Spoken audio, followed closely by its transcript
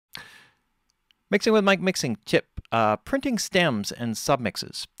Mixing with Mike mixing tip, printing stems and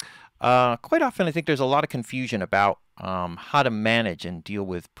submixes. Quite often I think there's a lot of confusion about how to manage and deal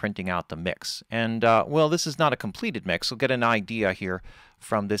with printing out the mix. And well, this is not a completed mix. We'll get an idea here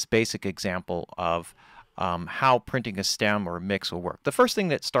from this basic example of how printing a stem or a mix will work. The first thing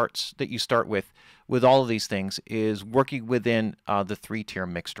that you start with all of these things is working within the three-tier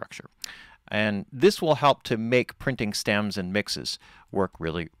mix structure. And this will help to make printing stems and mixes work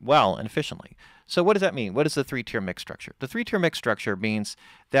really well and efficiently. So what does that mean? What is the three-tier mix structure? The three-tier mix structure means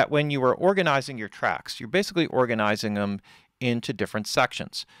that when you are organizing your tracks, you're basically organizing them into different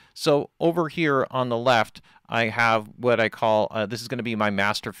sections. So over here on the left, I have what I call, this is going to be my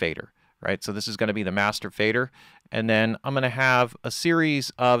master fader, right? So this is going to be the master fader. And then I'm going to have a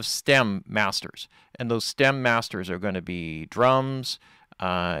series of stem masters. And those stem masters are going to be drums,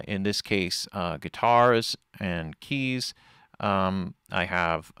 in this case, guitars and keys. I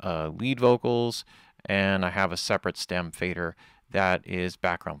have lead vocals, and I have a separate stem fader that is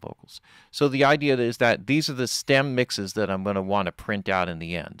background vocals. So the idea is that these are the stem mixes that I'm going to want to print out in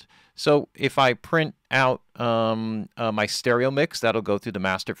the end. So if I print out my stereo mix, that'll go through the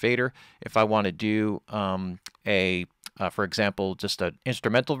master fader. If I want to do for example, just an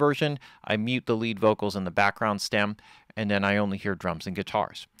instrumental version, I mute the lead vocals in the background stem, and then I only hear drums and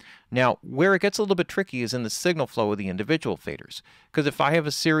guitars. Now, where it gets a little bit tricky is in the signal flow of the individual faders. Because if I have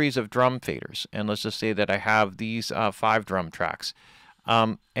a series of drum faders, and let's just say that I have these 5 drum tracks,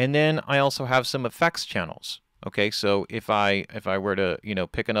 and then I also have some effects channels. Okay, so if I were to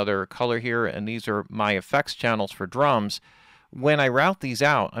pick another color here, and these are my effects channels for drums, when I route these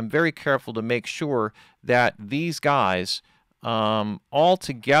out, I'm very careful to make sure that these guys all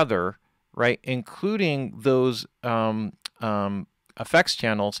together, right, including those effects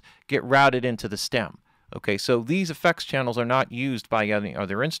channels, get routed into the stem. Okay, so these effects channels are not used by any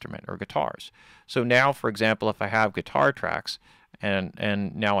other instrument or guitars. So now, for example, if I have guitar tracks,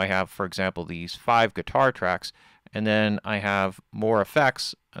 and now I have, for example, these 5 guitar tracks, and then I have more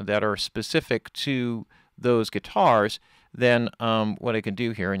effects that are specific to those guitars, then what I can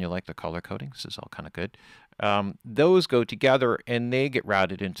do here, and you like the color coding, this is all kind of good, those go together and they get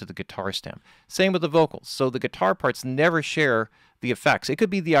routed into the guitar stem. Same with the vocals. So the guitar parts never share the effects. It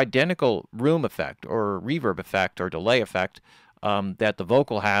could be the identical room effect or reverb effect or delay effect that the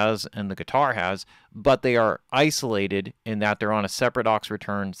vocal has and the guitar has, but they are isolated in that they're on a separate aux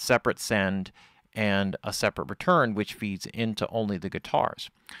return, separate send, and a separate return, which feeds into only the guitars.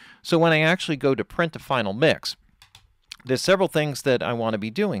 So when I actually go to print a final mix, there's several things that I want to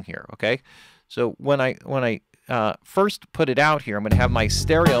be doing here, okay? So when I first put it out here, I'm going to have my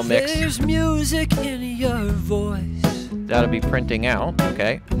stereo mix. There's music in your voice. That'll be printing out,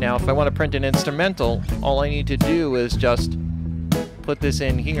 okay? Now, if I want to print an instrumental, all I need to do is just put this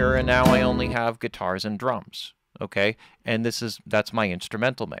in here, and now I only have guitars and drums, okay? And that's my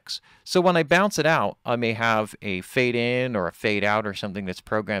instrumental mix. So when I bounce it out, I may have a fade in or a fade out or something that's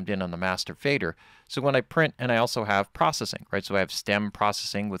programmed in on the master fader. So when I print, and I also have processing, right? So I have stem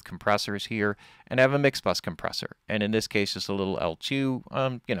processing with compressors here, and I have a mix bus compressor. And in this case, just a little L2.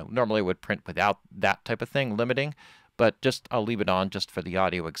 Normally I would print without that type of thing, limiting, but I'll leave it on just for the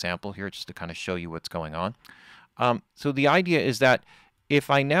audio example here, just to kind of show you what's going on. So the idea is that if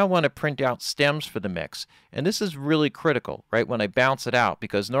I now want to print out stems for the mix, and this is really critical, right, when I bounce it out,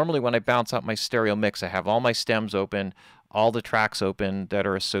 because normally when I bounce out my stereo mix, I have all my stems open, all the tracks open that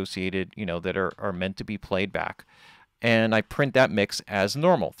are associated, that are meant to be played back. And I print that mix as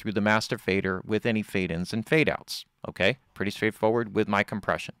normal through the master fader with any fade-ins and fade-outs. Okay, pretty straightforward with my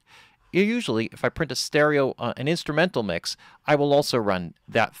compression. Usually, if I print a stereo, an instrumental mix, I will also run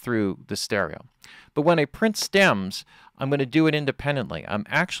that through the stereo. But when I print stems, I'm going to do it independently.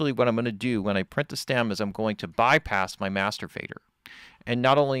 What I'm going to do when I print the stem is I'm going to bypass my master fader. And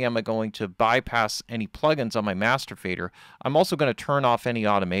not only am I going to bypass any plugins on my master fader, I'm also going to turn off any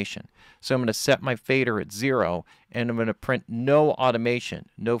automation. So I'm going to set my fader at 0, and I'm going to print no automation,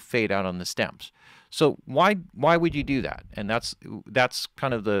 no fade out on the stems. So why would you do that? And that's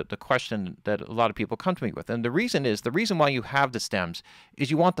kind of the question that a lot of people come to me with. And the reason why you have the stems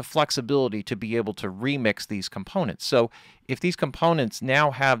is you want the flexibility to be able to remix these components. So if these components now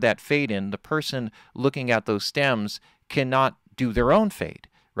have that fade in, the person looking at those stems cannot do their own fade,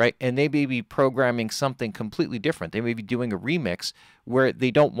 right? And they may be programming something completely different. They may be doing a remix where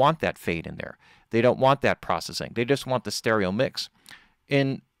they don't want that fade in there. They don't want that processing. They just want the stereo mix.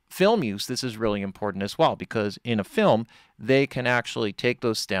 In film use, this is really important as well, because in a film, they can actually take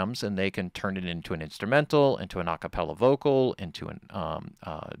those stems and they can turn it into an instrumental, into an a cappella vocal, into a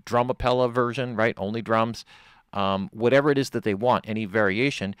drum-a-pella version, right? Only drums. whatever it is that they want, any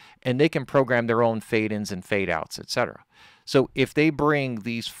variation, and they can program their own fade-ins and fade-outs, etc. So if they bring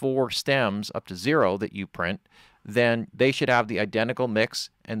these 4 stems up to 0 that you print, then they should have the identical mix,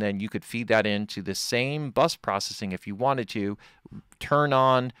 and then you could feed that into the same bus processing if you wanted to, turn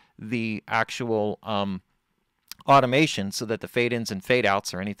on the actual automation so that the fade-ins and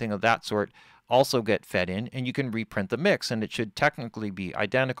fade-outs or anything of that sort also get fed in, and you can reprint the mix, and it should technically be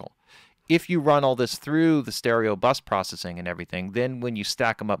identical. If you run all this through the stereo bus processing and everything, then when you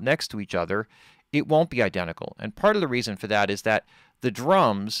stack them up next to each other, it won't be identical. And part of the reason for that is that the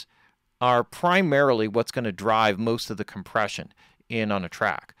drums are primarily what's going to drive most of the compression in on a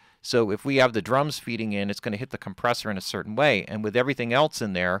track. So if we have the drums feeding in, it's going to hit the compressor in a certain way, and with everything else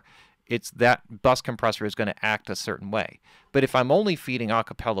in there, it's that bus compressor is going to act a certain way. But if I'm only feeding a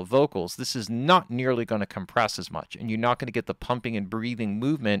cappella vocals, this is not nearly going to compress as much, and you're not going to get the pumping and breathing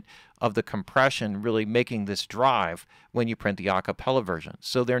movement of the compression really making this drive when you print the a cappella version.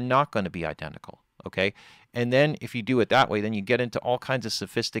 So they're not going to be identical, okay? And then if you do it that way, then you get into all kinds of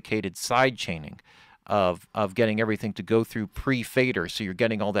sophisticated side chaining of getting everything to go through pre-fader, so you're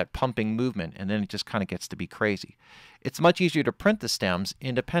getting all that pumping movement, and then it just kind of gets to be crazy. It's much easier to print the stems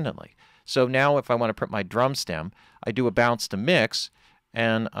independently. So now if I want to print my drum stem, I do a bounce to mix,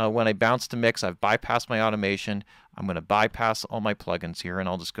 and when I bounce to mix, I've bypassed my automation. I'm going to bypass all my plugins here, and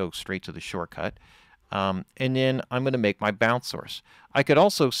I'll just go straight to the shortcut. And then I'm going to make my bounce source. I could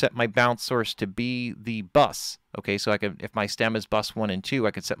also set my bounce source to be the bus. Okay, so I could, if my stem is bus 1 and 2,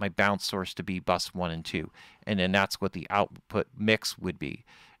 I could set my bounce source to be bus 1 and 2. And then that's what the output mix would be.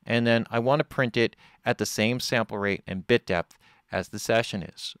 And then I want to print it at the same sample rate and bit depth as the session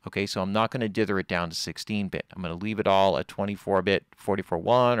is. Okay, so I'm not going to dither it down to 16-bit. I'm going to leave it all at 24-bit,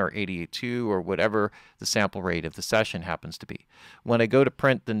 44.1 or 88.2 or whatever the sample rate of the session happens to be. When I go to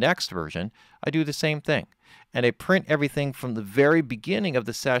print the next version, I do the same thing. And I print everything from the very beginning of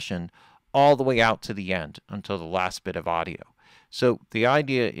the session all the way out to the end until the last bit of audio. So the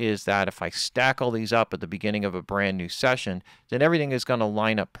idea is that if I stack all these up at the beginning of a brand new session, then everything is going to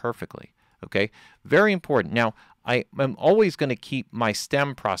line up perfectly. Okay, very important. Now, I'm always going to keep my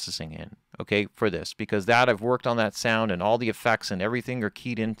stem processing in, okay, for this, because that I've worked on that sound and all the effects and everything are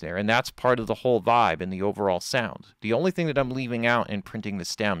keyed in there, and that's part of the whole vibe and the overall sound. The only thing that I'm leaving out in printing the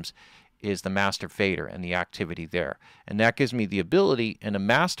stems is the master fader and the activity there. And that gives me the ability in a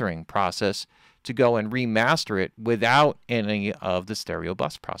mastering process to go and remaster it without any of the stereo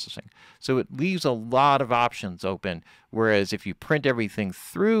bus processing. So it leaves a lot of options open, whereas if you print everything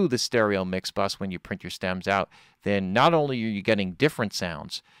through the stereo mix bus when you print your stems out, then not only are you getting different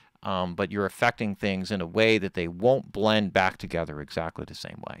sounds, but you're affecting things in a way that they won't blend back together exactly the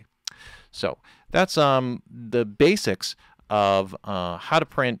same way. So that's the basics of how to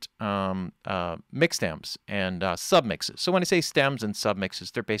print mix stems and submixes. So when I say stems and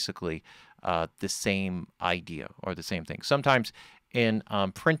submixes, they're basically the same idea or the same thing. Sometimes in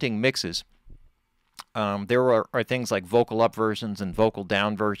printing mixes, there are things like vocal up versions and vocal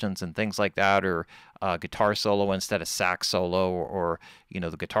down versions and things like that, or guitar solo instead of sax solo, or you know,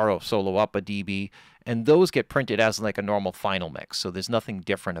 the guitar solo up a dB, and those get printed as like a normal final mix. So there's nothing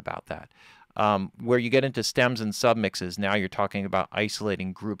different about that. Where you get into stems and submixes, now you're talking about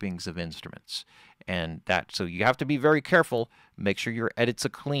isolating groupings of instruments. And that, so you have to be very careful, make sure your edits are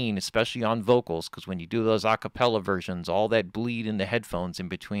clean, especially on vocals, because when you do those a cappella versions, all that bleed in the headphones in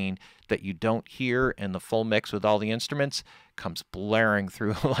between that you don't hear in the full mix with all the instruments comes blaring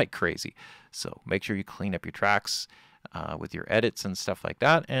through like crazy. So make sure you clean up your tracks with your edits and stuff like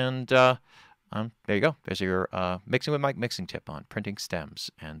that. And there you go. There's your Mixing with Mike mixing tip on printing stems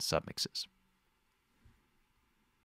and submixes.